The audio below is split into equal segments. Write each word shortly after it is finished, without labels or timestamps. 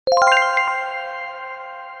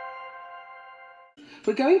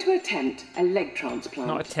We're going to attempt a leg transplant.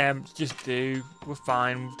 Not attempt, just do. We're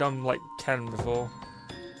fine. We've done like 10 before.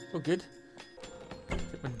 We're good.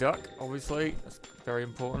 Get my duck, obviously. That's very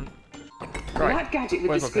important. Right. That gadget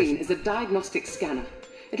with the screen is a diagnostic scanner.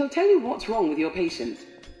 It'll tell you what's wrong with your patient.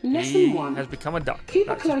 Lesson 1. Has become a duck. Keep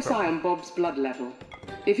a close eye on Bob's blood level.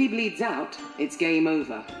 If he bleeds out, it's game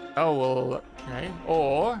over. Oh, well, okay.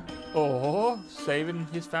 Or saving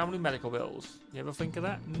his family medical bills. You ever think of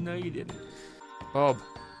that? No, you didn't. Bob,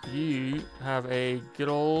 you have a good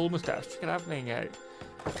old moustache. Check it happening out.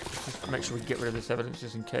 Just make sure we get rid of this evidence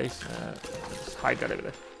just in case. Just hide that over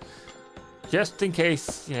there. Just in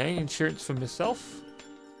case, you know, insurance for myself.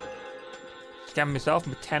 Scam myself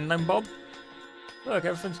and pretend I'm Bob. Look,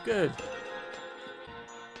 everything's good.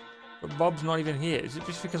 But Bob's not even here. Is it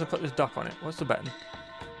just because I put this duck on it? What's the button?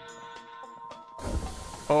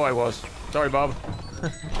 Oh, I was. Sorry, Bob.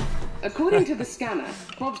 According to the scanner,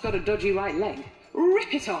 Bob's got a dodgy right leg.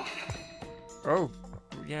 Rip it off! Oh,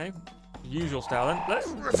 you know, usual style then. Let's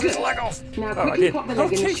rip his leg off! Now quickly pop the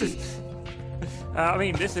leg in the chute. I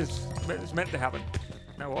mean, this is it's meant to happen.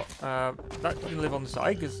 You know what? That can live on the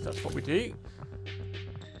side, because that's what we do.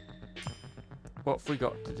 What have we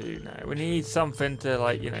got to do now? We need something to,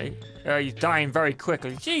 like, you know... he's dying very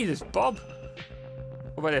quickly. Jesus, Bob!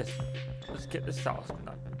 What about this? Let's get this sauce.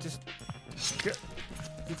 No, just get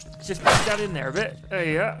that in there a bit. There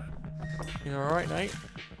you go. You alright, mate?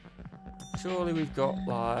 Surely we've got,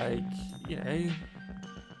 like, you know...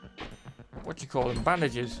 What do you call them?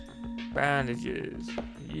 Bandages. Bandages.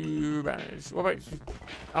 You bandage. What about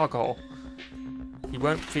alcohol? He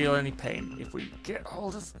won't feel any pain if we get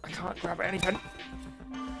hold of... I can't grab anything.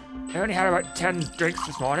 I only had about 10 drinks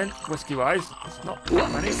this morning, whiskey-wise. It's not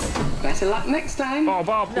that many. Better luck next time. Oh,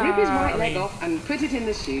 Bob, no! Rip his right leg off and put it in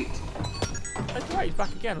the chute. That's right, he's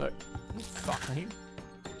back again, look. He's fine.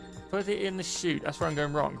 Put it in the chute. That's where I'm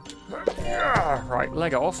going wrong. Right,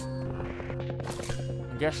 leg off.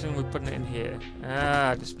 I'm guessing we're putting it in here.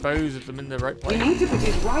 Dispose of them in the right place. You need to put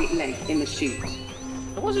his right leg in the chute.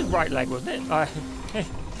 It was his right leg, wasn't it?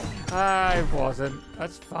 I wasn't.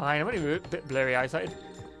 That's fine. I'm only a bit blurry eyesight. Okay,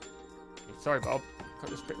 sorry, Bob. Got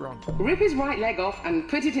this bit wrong. Rip his right leg off and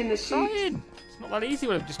put it in the chute. It's not that easy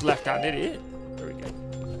when I've just left-handed it. There we go.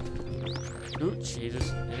 Oh, Jesus.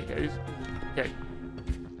 Here it goes. Okay.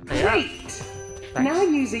 Great! Now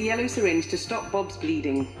use a yellow syringe to stop Bob's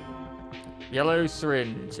bleeding. Yellow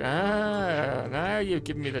syringe. Now you've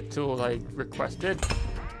given me the tool I requested.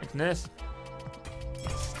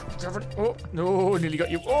 Thanks, oh, no, nearly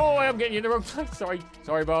got you. Oh, I am getting you in the wrong place.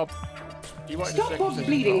 Sorry, Bob. Stop Bob's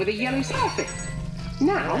bleeding with a yellow surface.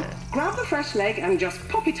 Now, grab the fresh leg and just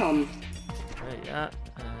pop it on. There you are.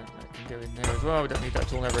 That can go in there as well. We don't need that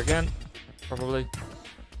tool ever again. Probably.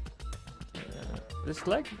 This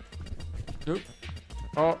leg? Nope.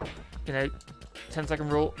 Oh, you know, 10-second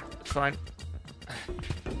rule. It's fine.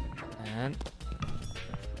 And...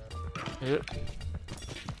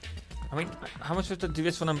 I mean, how am I supposed to do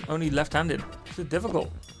this when I'm only left-handed? This is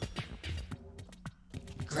difficult.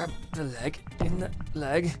 Grab the leg in the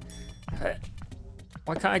leg.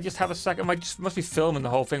 Why can't I just have a second? I just must be filming the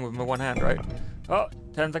whole thing with my one hand, right? Oh,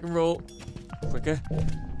 10-second rule. Quicker.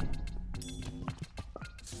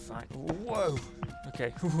 It's fine. Whoa. Okay.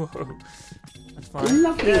 Whoa. That's fine.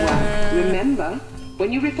 Lovely one. Remember,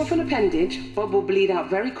 when you rip off an appendage, Bob will bleed out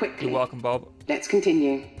very quickly. You're welcome, Bob. Let's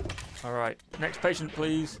continue. All right. Next patient,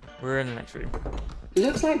 please. We're in the next room.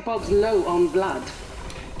 Looks like Bob's low on blood.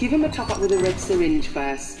 Give him a top-up with a red syringe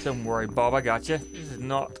first. Don't worry, Bob. I got you. This is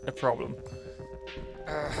not a problem.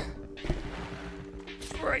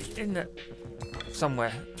 Right in there.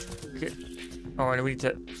 Somewhere. Okay. Oh, and we need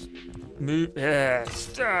to move.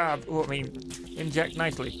 Stab. Oh, I mean, inject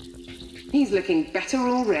nicely. He's looking better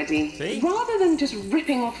already. See? Rather than just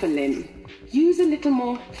ripping off a limb, use a little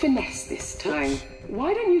more finesse this time.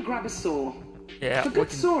 Why don't you grab a saw? Yeah. For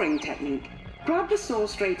good sawing technique, grab the saw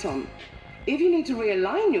straight on. If you need to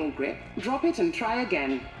realign your grip, drop it and try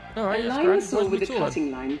again. Alright, Align the saw with the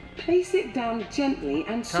cutting line, place it down gently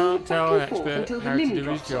and saw back and forth until the limb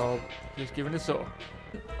drops off. Just give it a saw.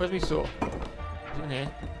 Where's my saw? Is it in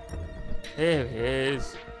here? There it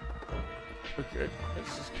is. We're good.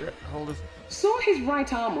 Let's just grip hold of... Saw his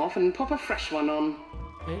right arm off and pop a fresh one on.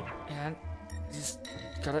 Okay, and just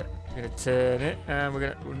got it. We're gonna turn it, and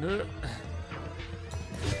we're gonna... No.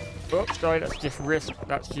 Oh, sorry, that's just wrist.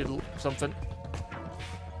 That's just something.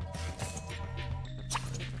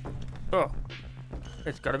 Oh,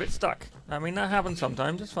 it's got a bit stuck. I mean, that happens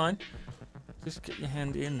sometimes. It's fine. Just get your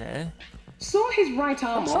hand in there. Saw his right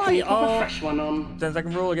arm off and pop a fresh one on.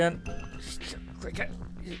 10-second rule again. Quick,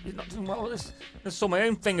 You're not doing well with this. I saw my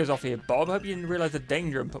own fingers off here, Bob. I hope you didn't realise the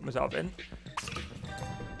danger I'm putting myself in.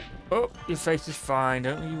 Oh, your face is fine.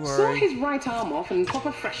 Don't you worry. Saw his right arm off and pop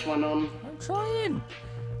a fresh one on. I'm trying.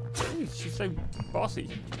 Jeez, she's so bossy.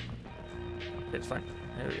 It's fine.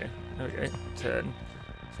 There we go. There we go. Turn.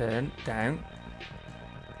 Turn. Down.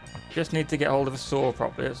 Just need to get hold of a saw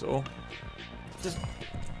properly, that's all. Just...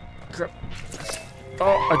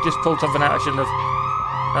 Oh, I just pulled something out I shouldn't have.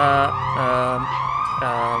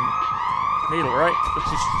 Needle, right? Let's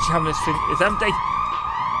just jam this thing. It's empty.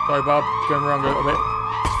 Sorry, Bob. It's going wrong a little bit.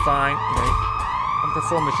 It's fine. You know, I haven't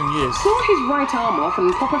performed this in years. Saw his right arm off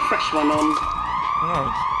and pop a fresh one on. Oh,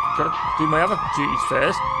 gotta do my other duties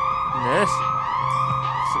first. This.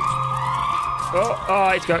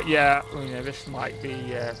 Oh, it's got, yeah. Well, you know, this might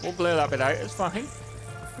be, we'll blur that bit out. It's fine.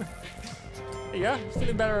 Yeah,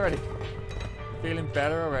 feeling better already. Feeling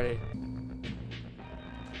better already.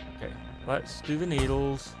 Okay, let's do the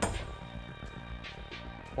needles.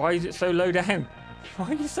 Why is it so low down?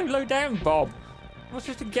 Why are you so low down, Bob? I'm not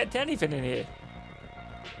supposed to get to anything in here.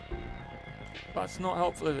 That's not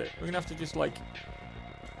helpful, is it? We're gonna have to just, like,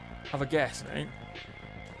 have a guess, eh?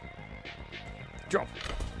 Drop.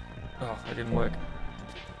 Oh, that didn't work.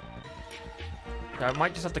 I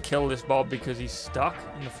might just have to kill this Bob because he's stuck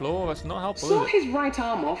in the floor. That's not helpful, Saw is it? his right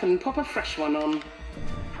arm off and pop a fresh one on.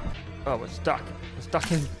 Oh, we're stuck. We're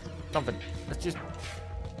stuck in something. Let's just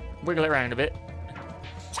wiggle it around a bit.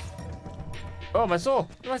 Oh, my saw!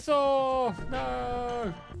 My saw!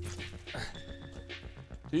 No!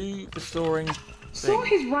 Do the sawing thing. Saw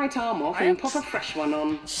his right arm off and pop a fresh one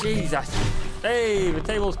on. Jesus! Hey, the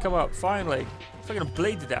table's come up, finally. He's going to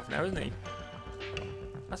bleed to death now, isn't he?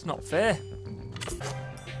 That's not fair.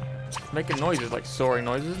 Making noises like sawing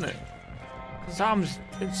noises, isn't it? His arm's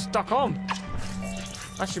been stuck on.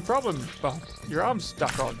 That's your problem, Bob. Your arm's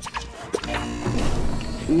stuck on.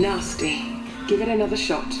 Nasty. Give it another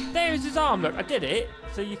shot. There's his arm, look. I did it,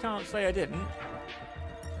 so you can't say I didn't.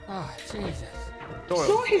 Oh, Jesus. Doyle,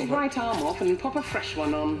 Saw his right arm off and pop a fresh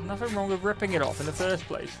one on. Nothing wrong with ripping it off in the first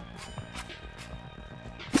place.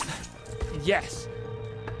 Yes.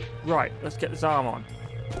 Right, let's get this arm on.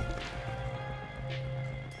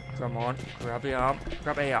 Come on, grab the arm.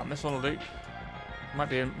 Grab a arm. This one will do. Might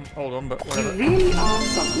be an old one, but You whatever. really are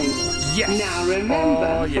something. Yes! Now remember,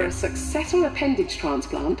 Oh, for yeah. a successful appendage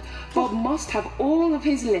transplant, Bob must have all of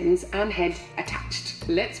his limbs and head attached.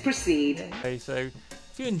 Let's proceed. Okay, so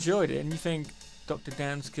if you enjoyed it and you think Dr.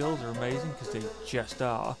 Dan's skills are amazing, because they just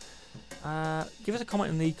are, give us a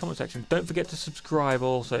comment in the comment section. Don't forget to subscribe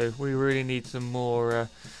also. We really need some more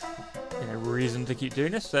reason to keep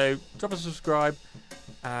doing this, so drop a subscribe.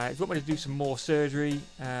 If you want me to do some more surgery,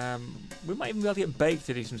 we might even be able to get Bake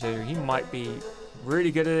to do some surgery. He might be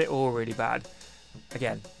really good at it or really bad.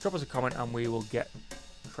 Again, drop us a comment and we will get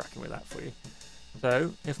cracking with that for you.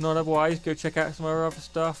 So, if not otherwise, go check out some of our other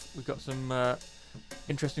stuff. We've got some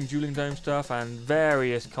interesting Dueling Dome stuff and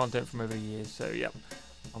various content from over the years. So, yep,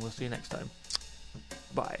 and we'll see you next time.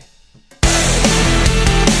 Bye.